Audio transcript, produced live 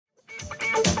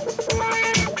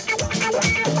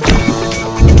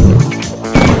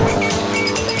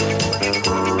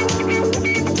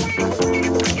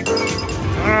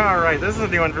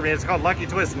new one for me. It's called Lucky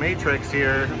Twist Matrix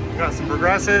here. We've got some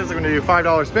progressives. I'm gonna do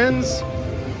 $5 spins.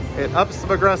 It ups the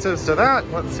progressives to that.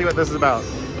 Let's see what this is about.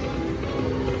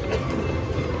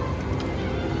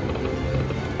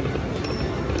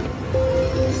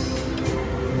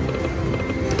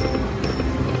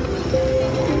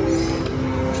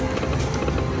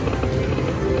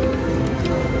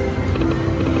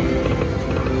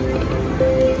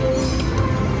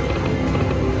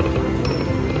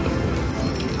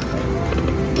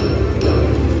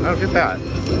 Oh, get that.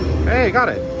 Hey, got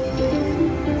it.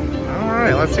 All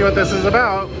right, let's see what this is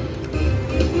about.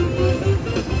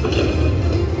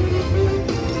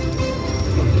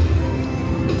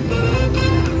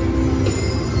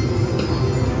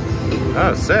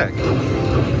 Oh, sick.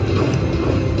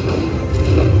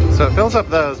 So it fills up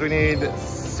those. We need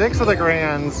 6 of the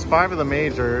grands, 5 of the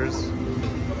majors.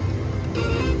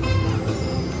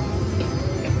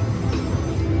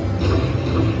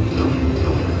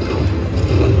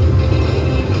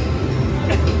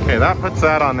 Okay, that puts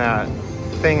that on that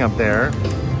thing up there.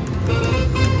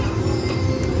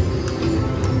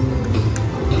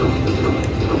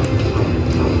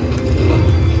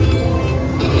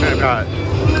 Okay, I've got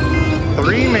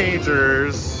 3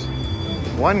 majors,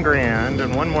 1 grand,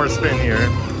 and 1 more spin here.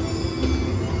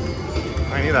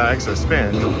 I need that extra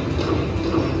spin.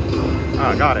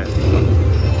 Oh, got it.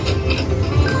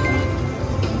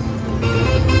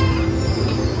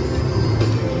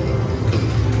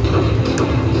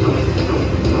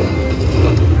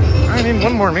 I need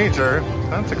 1 more major.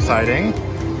 That's exciting.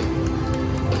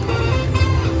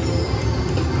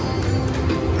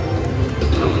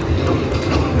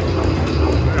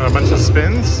 I got a bunch of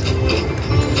spins.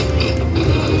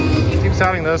 Keeps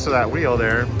adding those to that wheel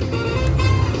there.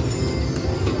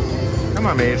 Come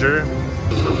on, major.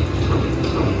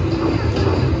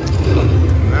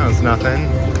 That was nothing.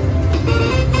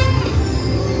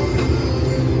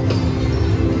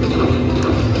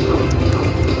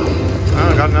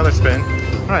 Oh, got another spin.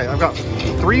 All right, I've got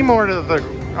 3 more to the,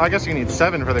 I guess you need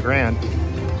 7 for the grand.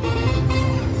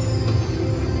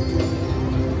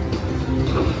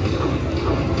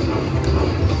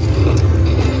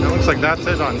 It looks like that's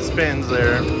it on spins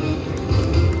there. All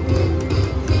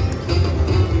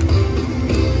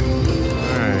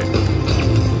right.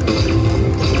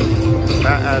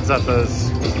 That adds up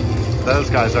those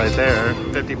guys right there.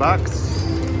 50 bucks.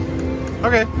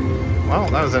 Okay, well,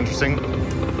 that was interesting.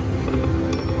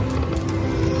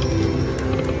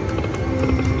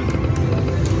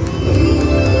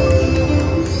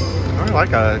 I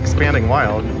like a expanding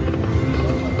wild.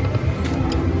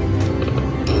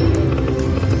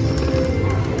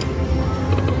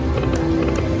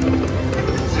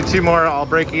 Do 2 more, I'll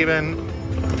break even.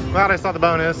 Glad I saw the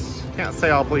bonus. Can't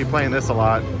say I'll be playing this a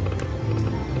lot.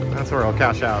 That's where I'll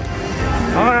cash out.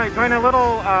 All right, trying a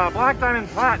little Black Diamond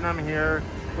Platinum here.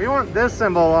 We want this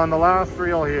symbol on the last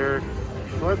reel here.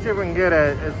 So let's see if we can get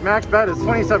it. Its max bet is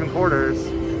 27 quarters.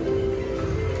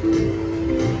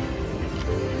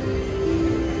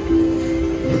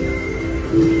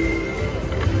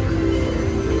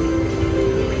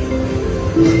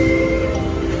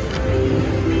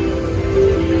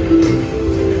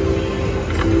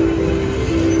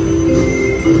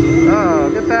 Oh,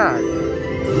 get that.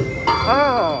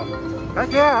 Oh,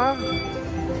 heck yeah.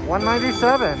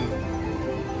 197.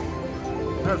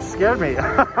 That scared me.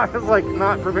 I was like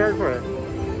not prepared for it.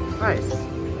 Nice.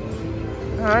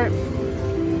 All right.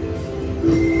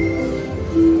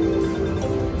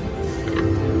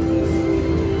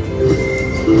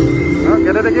 Oh,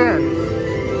 get it again.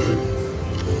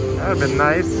 That would have been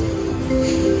nice.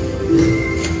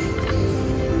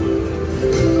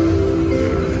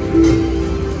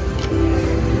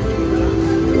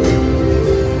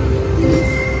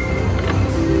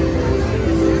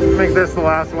 Make this the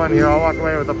last one here. I'll walk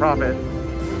away with a profit.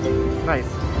 Nice.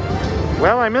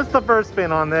 Well, I missed the first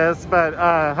spin on this, but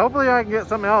hopefully I can get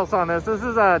something else on this. This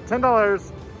is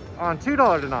 $10 on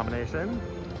 $2 denomination.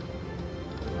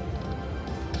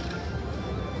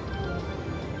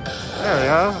 There we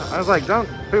go. I was like, don't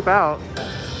poop out.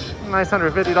 Nice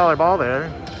 $150 ball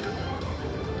there.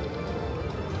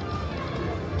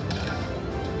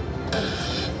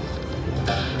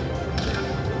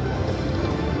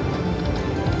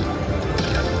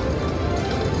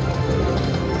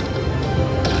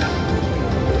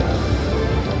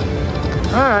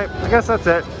 All right, I guess that's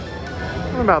it.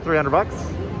 About 300 bucks.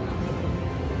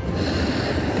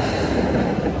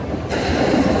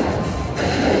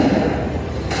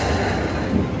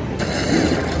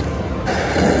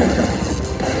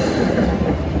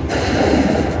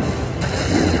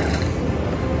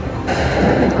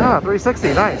 Ah,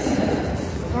 360, nice.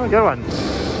 Oh, good one.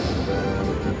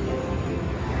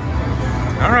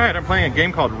 I'm playing a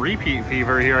game called Repeat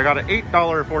Fever here. I got an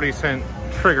 $8.40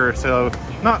 trigger, so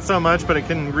not so much, but it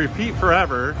can repeat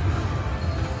forever.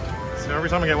 So every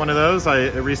time I get one of those,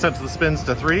 it resets the spins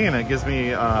to 3 and it gives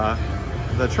me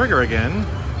the trigger again.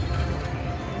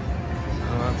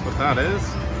 So that's what that is.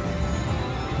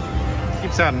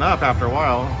 Keeps adding up after a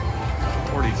while.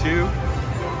 42.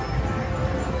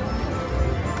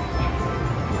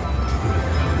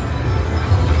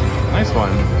 Nice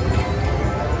one.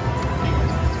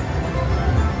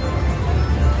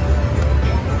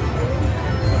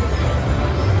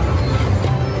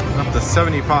 Up to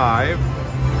 75.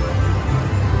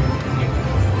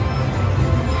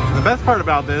 The best part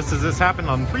about this is this happened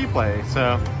on free play,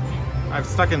 so I've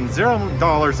stuck in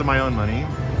 $0 of my own money.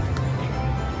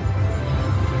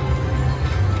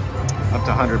 Up to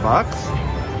 100 bucks.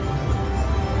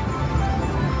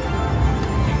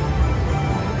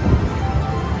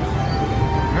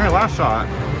 All right, last shot.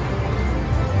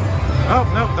 Oh,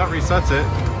 nope, that resets it.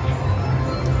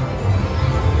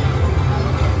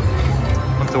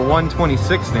 Up to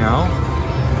 126 now.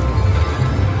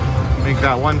 Make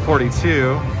that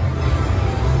 142.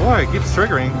 Boy, it keeps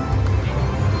triggering.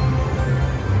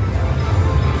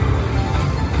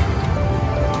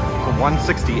 To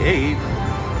 168.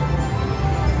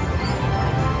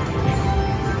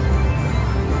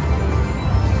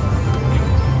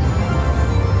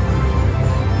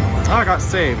 Oh, I got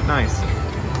saved. Nice.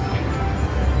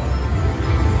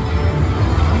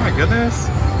 Oh my goodness.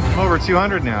 I'm over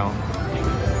 200 now.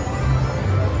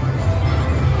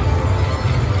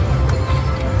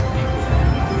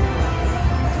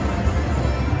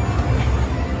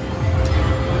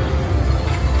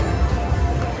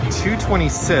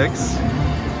 $226.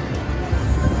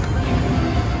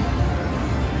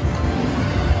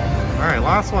 All right,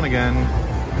 last one again.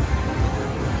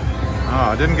 Oh,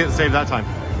 I didn't get saved that time.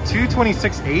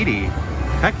 $226.80.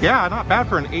 Heck yeah, not bad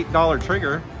for an $8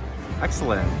 trigger.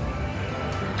 Excellent.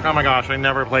 Oh my gosh, I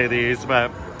never play these, but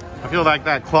I feel like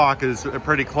that clock is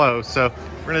pretty close. So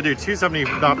we're gonna do two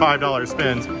 $75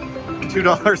 spins,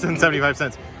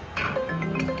 $2.75.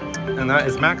 And that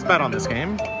is max bet on this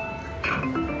game.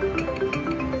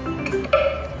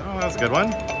 Oh, that was a good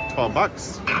one. 12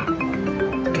 bucks. Let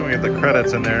me get the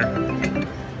credits in there.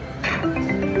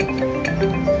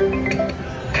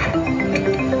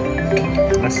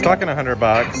 I stuck in 100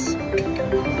 bucks.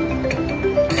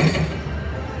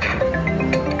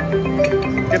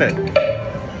 Get it.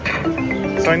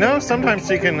 So I know sometimes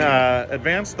you can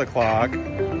advance the clock a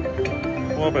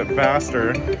little bit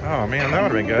faster. Oh man, that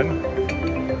would have been good.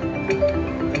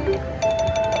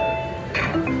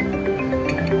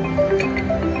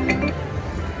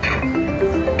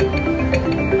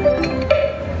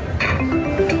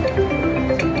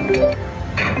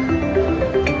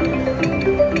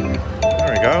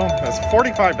 That's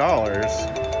 $45.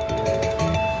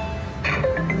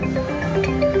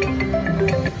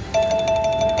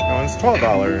 That one's $12.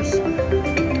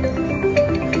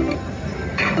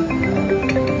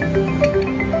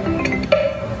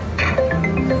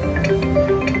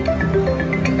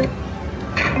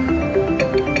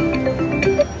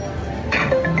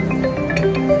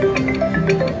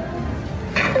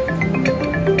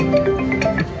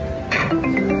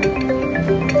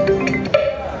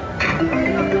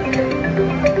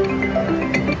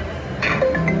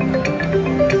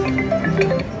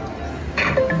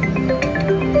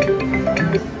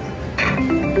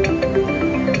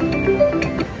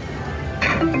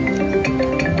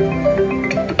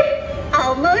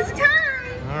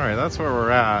 That's where we're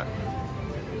at.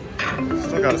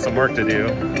 Still got some work to do.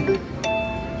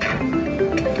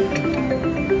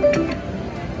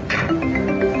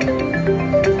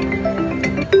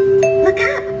 Look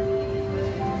up.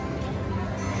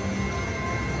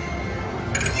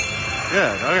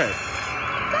 Good, okay.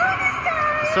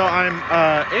 So I'm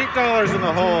 $8 in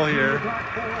the hole here.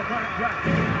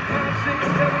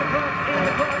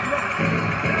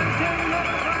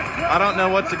 I don't know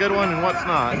what's a good one and what's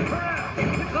not.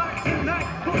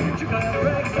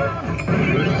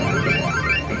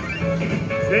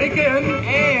 Take in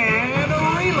and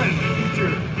reeling.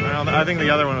 Well, I think the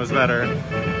other one was better.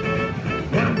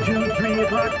 1, 2, 3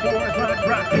 o'clock, 4 o'clock,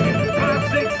 rock.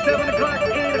 5, 6, 7 o'clock,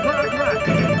 8 o'clock, rock.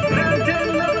 9, 10,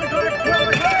 11 o'clock, 12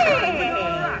 o'clock.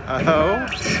 Oh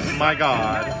my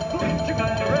God.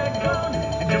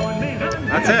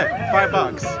 That's it,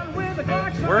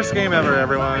 $5. Worst game ever,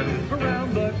 everyone.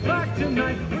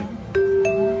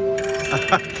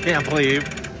 I can't believe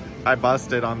I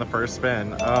busted on the first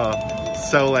spin. Oh,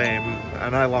 so lame.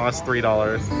 And I lost $3.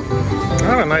 I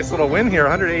had a nice little win here,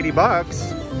 180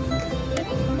 bucks.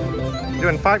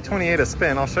 Doing $5.28 a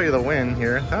spin. I'll show you the win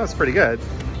here. That was pretty good.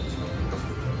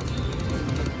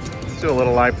 Let's do a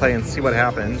little live play and see what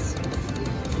happens.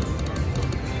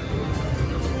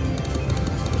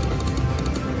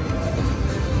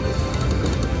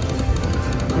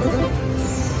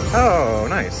 Oh,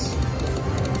 nice.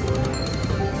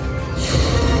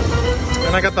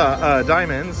 And I got the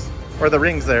diamonds, or the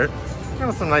rings there.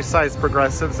 Got some nice size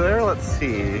progressives there. Let's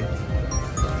see.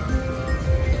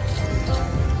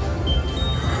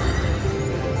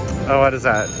 Oh, what is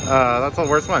that? That's the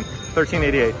worst one.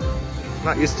 $13.88.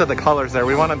 Not used to the colors there.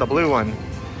 We wanted the blue one.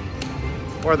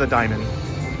 Or the diamond.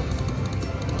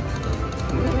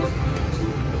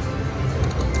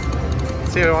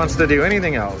 Let's see if it wants to do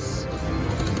anything else.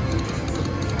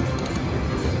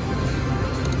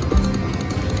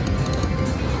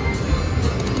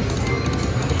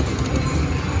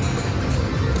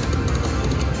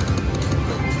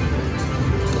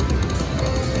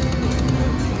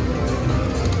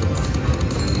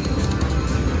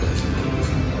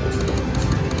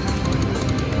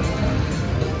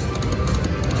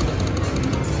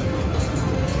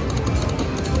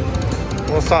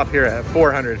 We'll stop here at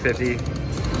 450.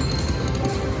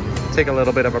 Take a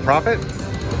little bit of a profit.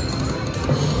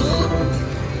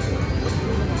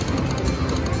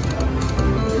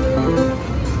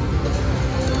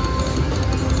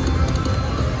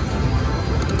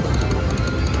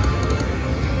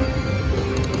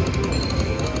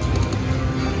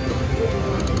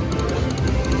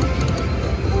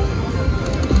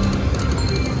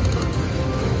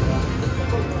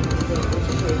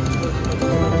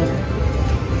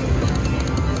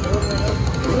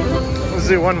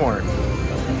 Do one more.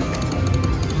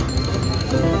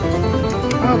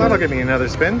 Oh, that'll give me another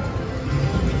spin.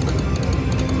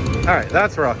 All right,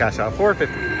 that's where I'll cash out.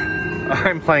 450.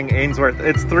 I'm playing Ainsworth.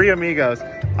 It's 3 Amigos.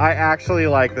 I actually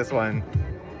like this one.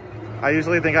 I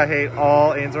usually think I hate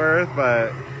all Ainsworth,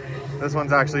 but this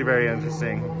one's actually very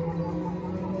interesting.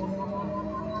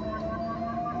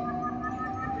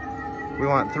 We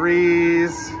want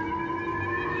 3s.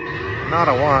 Not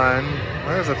a 1.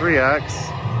 There's a 3X.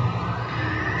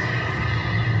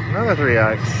 Another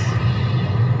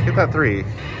 3X. Get that 3.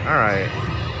 All right.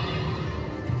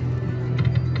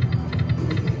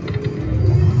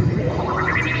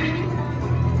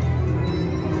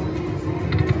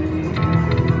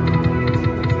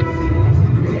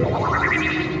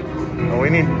 Oh, we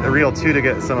need a real 2 to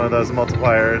get some of those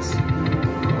multipliers.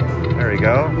 There we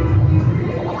go.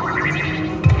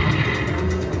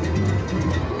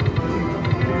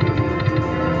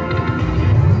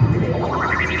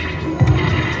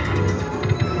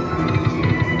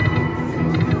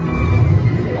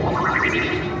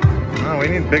 We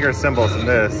need bigger symbols than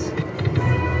this.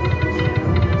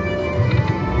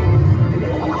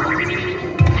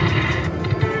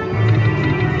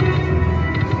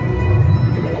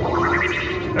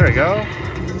 There we go.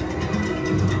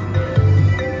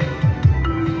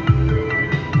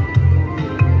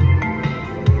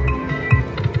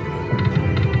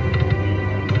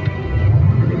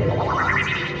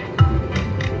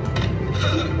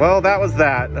 Well, that was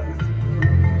that.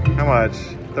 How much?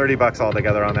 30 bucks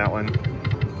altogether on that one.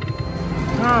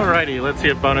 Alrighty, let's see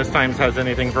if Bonus Times has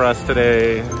anything for us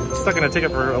today. Stuck in a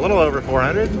ticket for a little over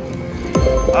 400.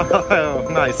 Oh,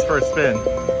 nice, first spin.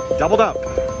 Doubled up,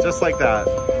 just like that.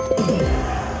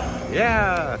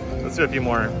 Yeah, let's do a few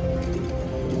more.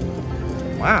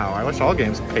 Wow, I wish all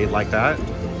games paid like that.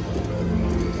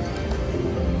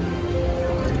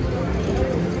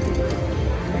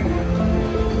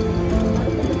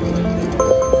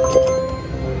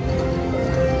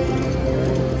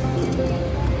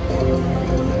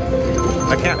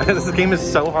 This game is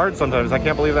so hard sometimes. I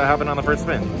can't believe that happened on the first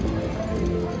spin.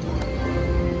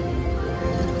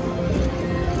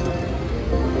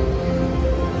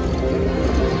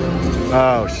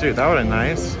 Oh shoot, that would have been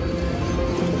nice.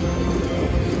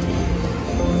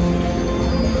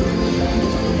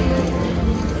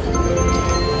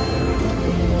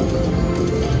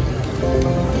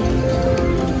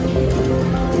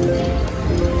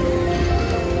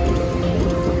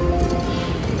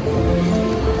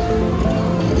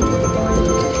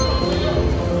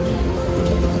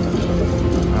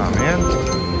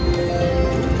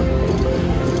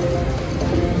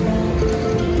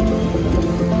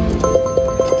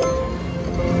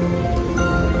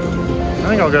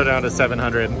 I think I'll go down to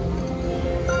 700.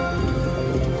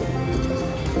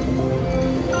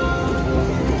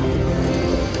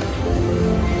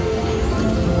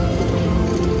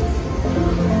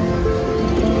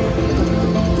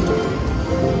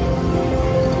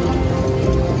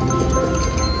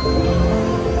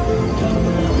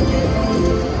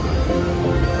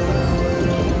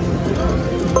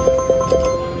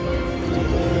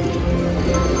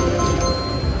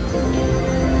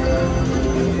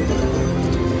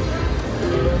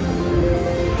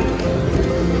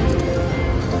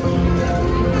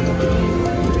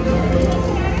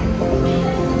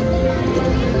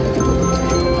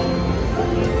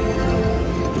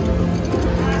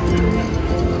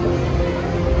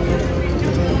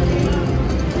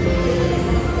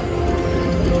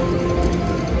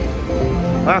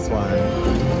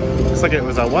 like it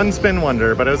was a one spin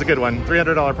wonder, but it was a good one.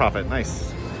 $300 profit,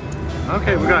 nice.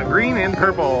 Okay, we got green and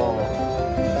purple.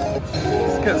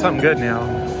 Let's get something good now.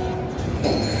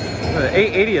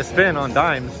 $8.80 a spin on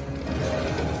dimes.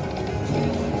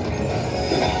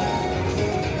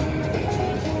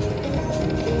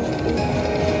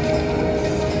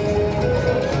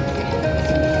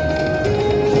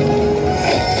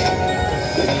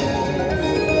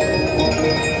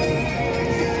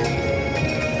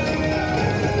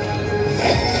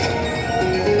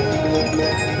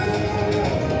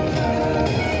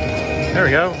 There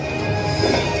we go.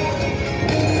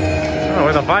 Oh,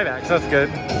 with a 5X, that's good.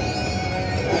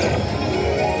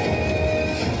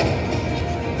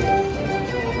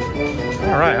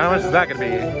 All right, how much is that gonna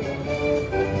be?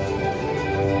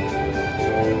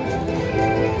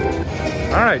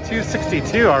 All right,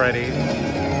 262 already.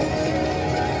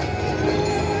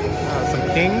 Some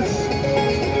kings.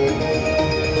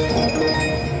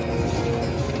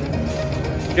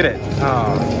 Get it.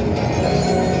 Oh.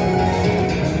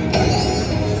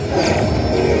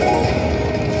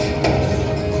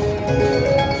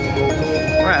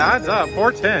 All right, odds up,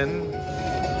 410.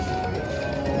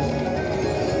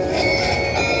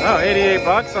 Oh, 88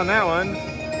 bucks on that one.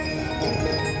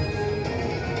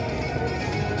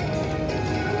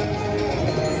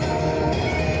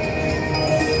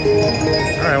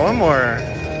 All right, one more.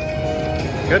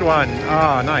 Good one.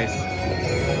 Oh, nice.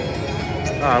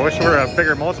 Oh, I wish it were a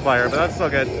bigger multiplier, but that's still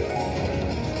good.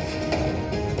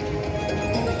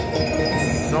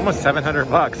 It's almost 700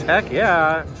 bucks. Heck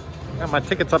yeah. Got my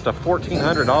tickets up to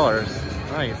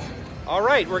 $1,400. Nice. All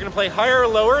right, we're gonna play higher or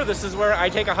lower. This is where I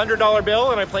take a $100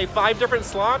 bill and I play 5 different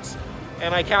slots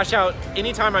and I cash out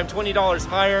anytime I'm $20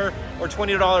 higher or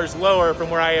 $20 lower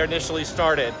from where I initially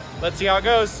started. Let's see how it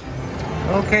goes.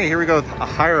 Okay, here we go with a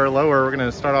higher or lower. We're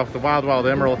gonna start off with the Wild Wild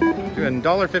Emerald, doing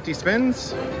 $1.50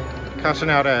 spins, cashing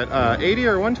out at 80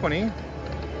 or 120.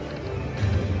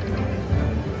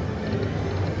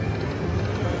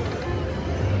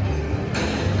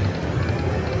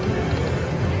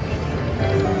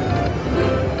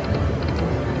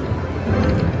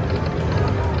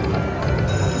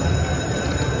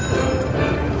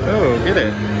 Oh, get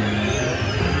it.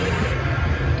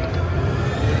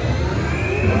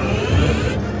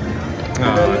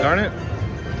 Oh, darn it.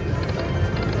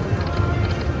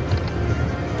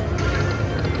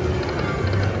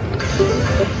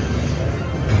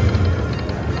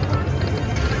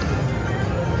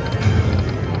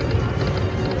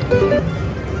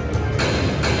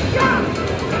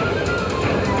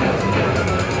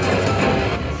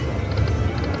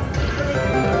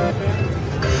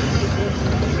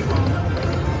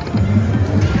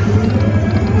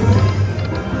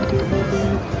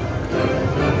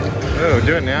 Oh,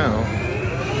 do it now.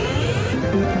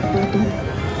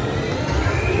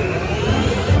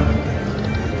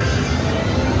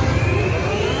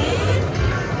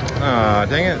 Ah,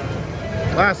 dang it.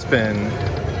 Last spin.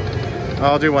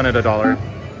 I'll do one at $1.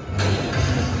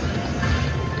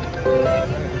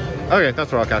 Okay,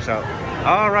 that's where I'll cash out.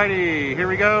 Alrighty, here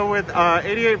we go with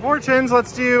 88 fortunes.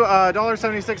 Let's do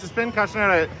 $1.76 a spin, cashing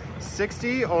out at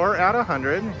 60 or at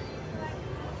 100.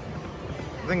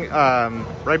 I think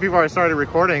right before I started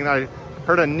recording, I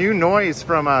heard a new noise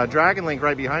from Dragon Link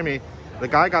right behind me. The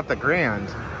guy got the grand.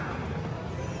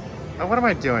 Oh, what am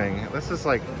I doing? This is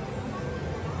like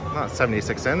not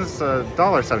 76 cents, it's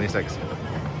 $1.76.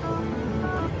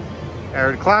 I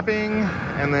heard clapping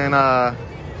and then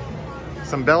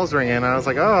some bells ringing, and I was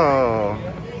like, oh,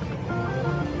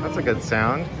 that's a good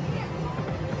sound.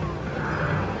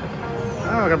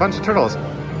 Oh, I got a bunch of turtles.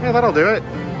 Yeah, that'll do it.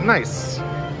 Nice.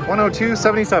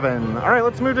 102.77. All right,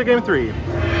 let's move to game 3.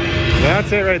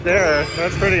 That's it right there.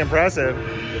 That's pretty impressive.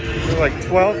 It's like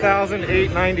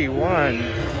 12,891.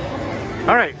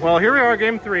 All right, well, here we are,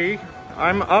 game 3.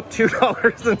 I'm up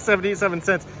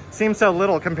 $2.77. Seems so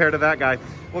little compared to that guy.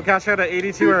 We'll cash out at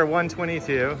 82 or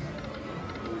 122.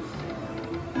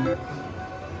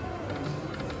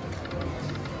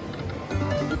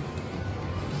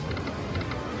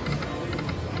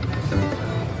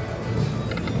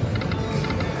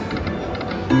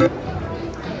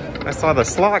 I saw the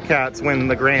Slot Cats win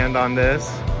the grand on this.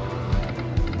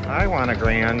 I want a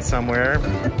grand somewhere.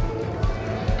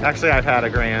 Actually, I've had a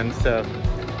grand, so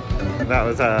that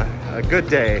was a good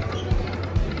day.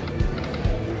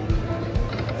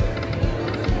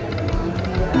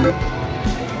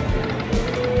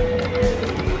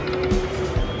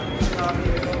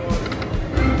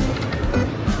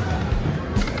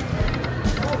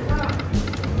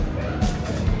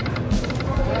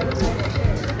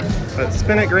 But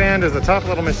Spin It Grand is a tough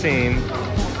little machine.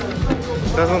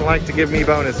 Doesn't like to give me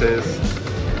bonuses.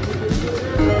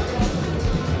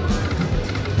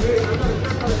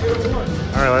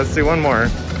 right, let's do one more.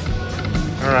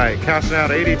 All right, cashing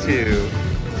out 82.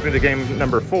 Let's move to game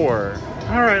number 4.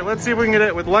 All right, let's see if we can get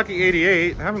it with lucky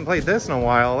 88. I haven't played this in a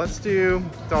while. Let's do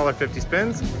 $1.50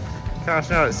 spins.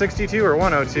 Cashing out at 62 or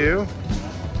 102.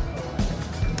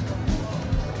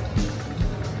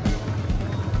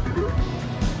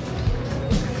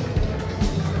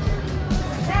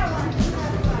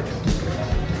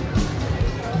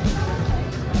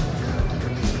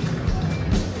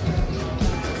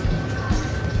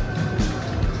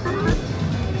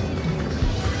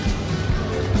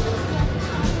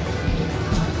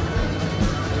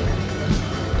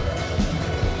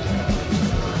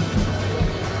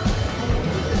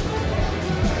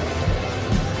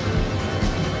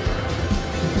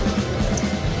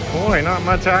 Boy, not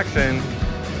much action.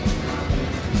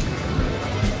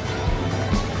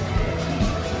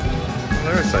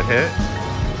 There's a hit.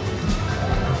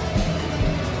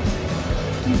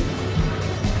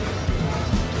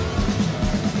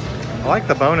 I like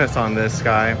the bonus on this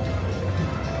guy.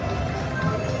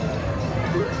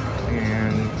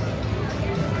 And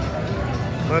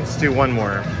let's do one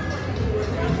more.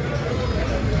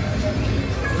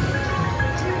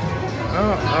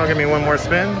 Oh, give me one more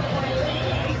spin.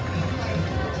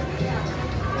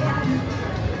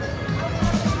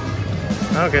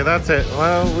 Okay, that's it.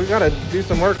 Well, we gotta do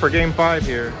some work for game 5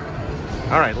 here.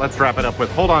 All right, let's wrap it up with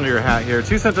hold on to your hat here.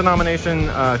 2-cent denomination,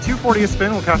 $2.40 a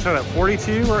spin. We'll cash out at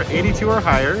 42 or 82 or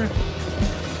higher.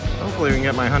 Hopefully we can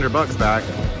get my $100 back.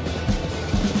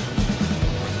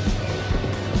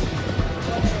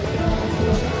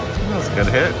 That was a good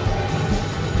hit.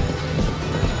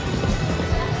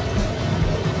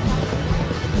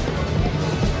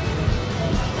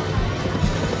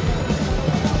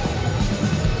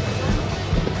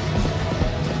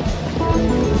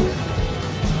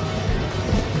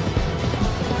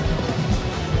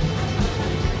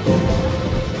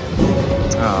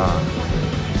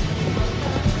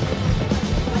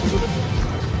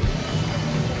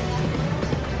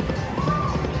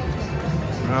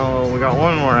 Well, we got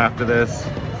one more after this.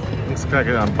 Looks like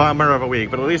a bummer of a week,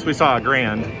 but at least we saw a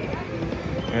grand.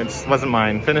 It just wasn't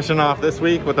mine. Finishing off this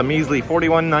week with a measly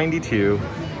 41.92.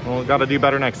 Well, got to do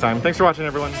better next time. Thanks for watching,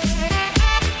 everyone.